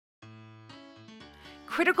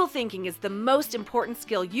Critical thinking is the most important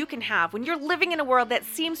skill you can have when you're living in a world that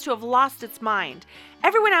seems to have lost its mind.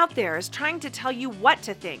 Everyone out there is trying to tell you what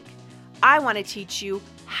to think. I want to teach you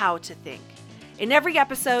how to think. In every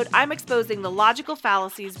episode, I'm exposing the logical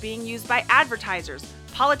fallacies being used by advertisers,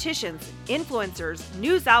 politicians, influencers,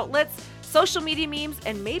 news outlets, social media memes,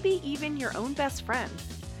 and maybe even your own best friend.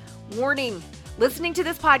 Warning, listening to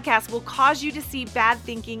this podcast will cause you to see bad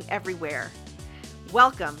thinking everywhere.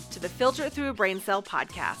 Welcome to the Filter It Through a Brain Cell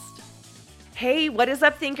podcast. Hey, what is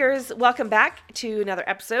up, thinkers? Welcome back to another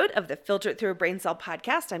episode of the Filter It Through a Brain Cell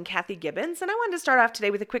podcast. I'm Kathy Gibbons, and I wanted to start off today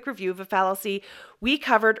with a quick review of a fallacy we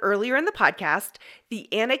covered earlier in the podcast, the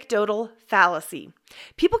anecdotal fallacy.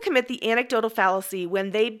 People commit the anecdotal fallacy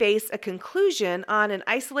when they base a conclusion on an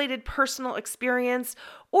isolated personal experience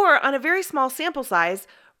or on a very small sample size,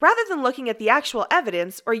 rather than looking at the actual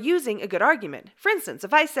evidence or using a good argument. For instance,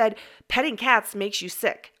 if I said, petting cats makes you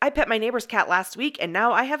sick. I pet my neighbor's cat last week and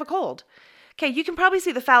now I have a cold. Okay, you can probably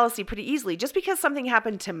see the fallacy pretty easily. Just because something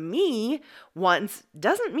happened to me once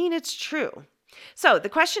doesn't mean it's true. So the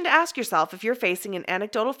question to ask yourself if you're facing an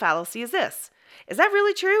anecdotal fallacy is this: is that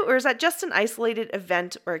really true, or is that just an isolated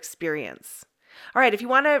event or experience? All right, if you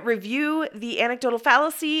want to review the anecdotal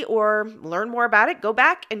fallacy or learn more about it, go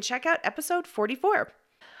back and check out episode 44.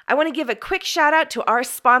 I want to give a quick shout out to our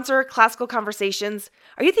sponsor, Classical Conversations.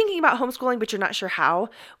 Are you thinking about homeschooling but you're not sure how?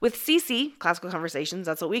 With CC, Classical Conversations,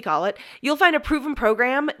 that's what we call it, you'll find a proven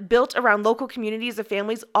program built around local communities of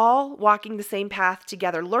families all walking the same path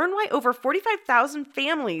together. Learn why over 45,000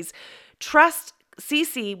 families trust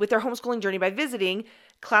CC with their homeschooling journey by visiting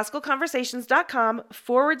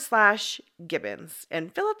classicalconversations.com/Gibbons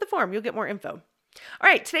and fill out the form. You'll get more info. All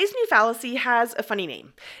right, today's new fallacy has a funny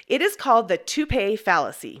name. It is called the Toupee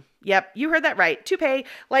Fallacy. Yep, you heard that right. Toupee,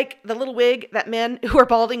 like the little wig that men who are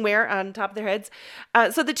balding wear on top of their heads.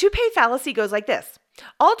 So the Toupee Fallacy goes like this.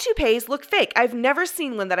 All toupees look fake. I've never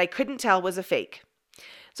seen one that I couldn't tell was a fake.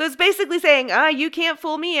 So it's basically saying, you can't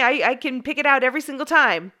fool me. I can pick it out every single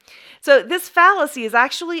time. So this fallacy is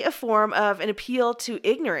actually a form of an appeal to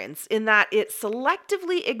ignorance in that it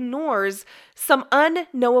selectively ignores some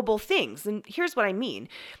unknowable things. And here's what I mean.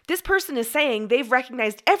 This person is saying they've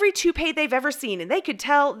recognized every toupee they've ever seen and they could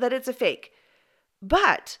tell that it's a fake.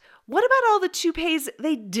 But what about all the toupees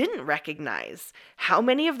they didn't recognize? How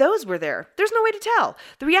many of those were there? There's no way to tell.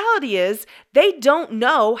 The reality is they don't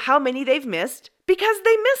know how many they've missed because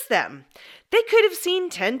they missed them. They could have seen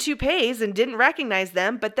 10 toupees and didn't recognize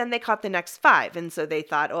them, but then they caught the next 5. And so they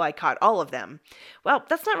thought, I caught all of them. Well,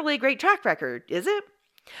 that's not really a great track record, is it?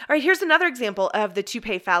 All right, here's another example of the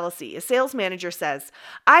toupee fallacy. A sales manager says,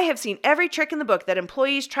 I have seen every trick in the book that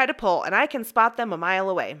employees try to pull, and I can spot them a mile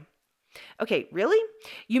away. Okay, really?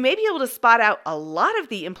 You may be able to spot out a lot of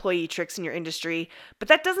the employee tricks in your industry, but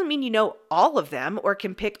that doesn't mean you know all of them or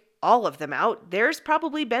can pick all of them out. There's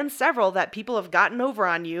probably been several that people have gotten over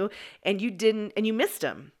on you and you missed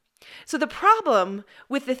them. So the problem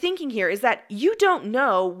with the thinking here is that you don't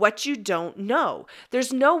know what you don't know.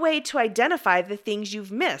 There's no way to identify the things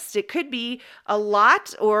you've missed. It could be a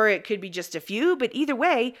lot or it could be just a few, but either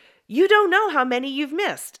way, you don't know how many you've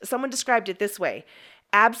missed. Someone described it this way: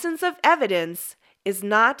 absence of evidence is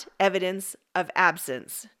not evidence of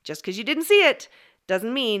absence. Just because you didn't see it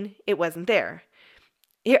doesn't mean it wasn't there.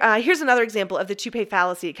 Here's another example of the toupee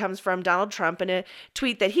fallacy. It comes from Donald Trump in a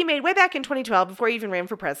tweet that he made way back in 2012 before he even ran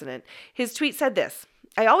for president. His tweet said this: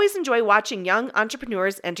 I always enjoy watching young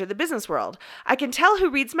entrepreneurs enter the business world. I can tell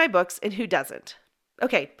who reads my books and who doesn't.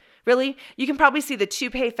 Okay, really? You can probably see the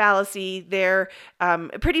toupee fallacy there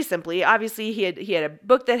pretty simply. Obviously, he had a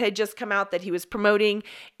book that had just come out that he was promoting,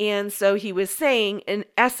 and so he was saying, in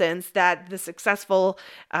essence, that the successful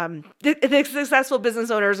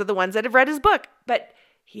business owners are the ones that have read his book. But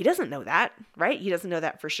he doesn't know that, right? He doesn't know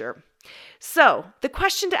that for sure. So the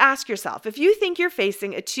question to ask yourself, if you think you're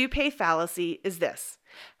facing a toupee fallacy, is this: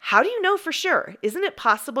 how do you know for sure? Isn't it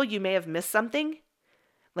possible you may have missed something?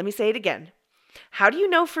 Let me say it again. How do you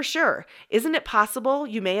know for sure? Isn't it possible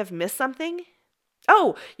you may have missed something?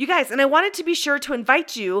 Oh, you guys, and I wanted to be sure to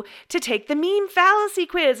invite you to take the meme fallacy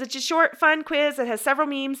quiz. It's a short, fun quiz that has several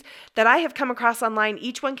memes that I have come across online,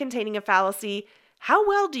 each one containing a fallacy. How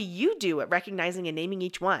well do you do at recognizing and naming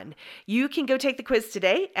each one? You can go take the quiz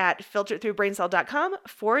today at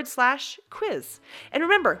filteritthroughbraincell.com/quiz. And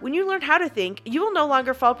remember, when you learn how to think, you will no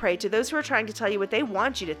longer fall prey to those who are trying to tell you what they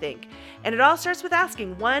want you to think. And it all starts with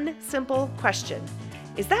asking one simple question: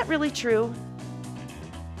 is that really true?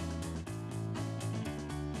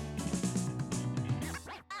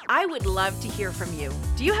 I would love to hear from you.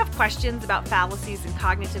 Do you have questions about fallacies and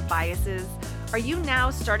cognitive biases? Are you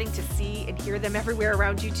now starting to see and hear them everywhere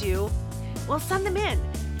around you too? Well, send them in.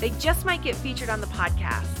 They just might get featured on the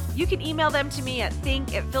podcast. You can email them to me at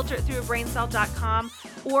think@filteritthroughabraincell.com,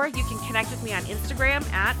 or you can connect with me on Instagram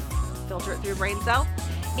at filteritthroughabraincell.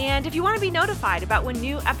 And if you want to be notified about when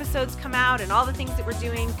new episodes come out and all the things that we're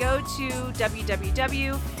doing, go to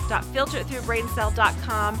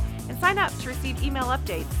www.filteritthroughabraincell.com and sign up to receive email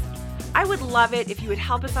updates. I would love it if you would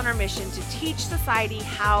help us on our mission to teach society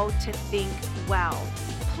how to think well.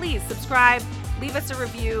 Please subscribe, leave us a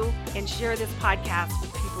review, and share this podcast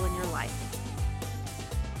with people in your life.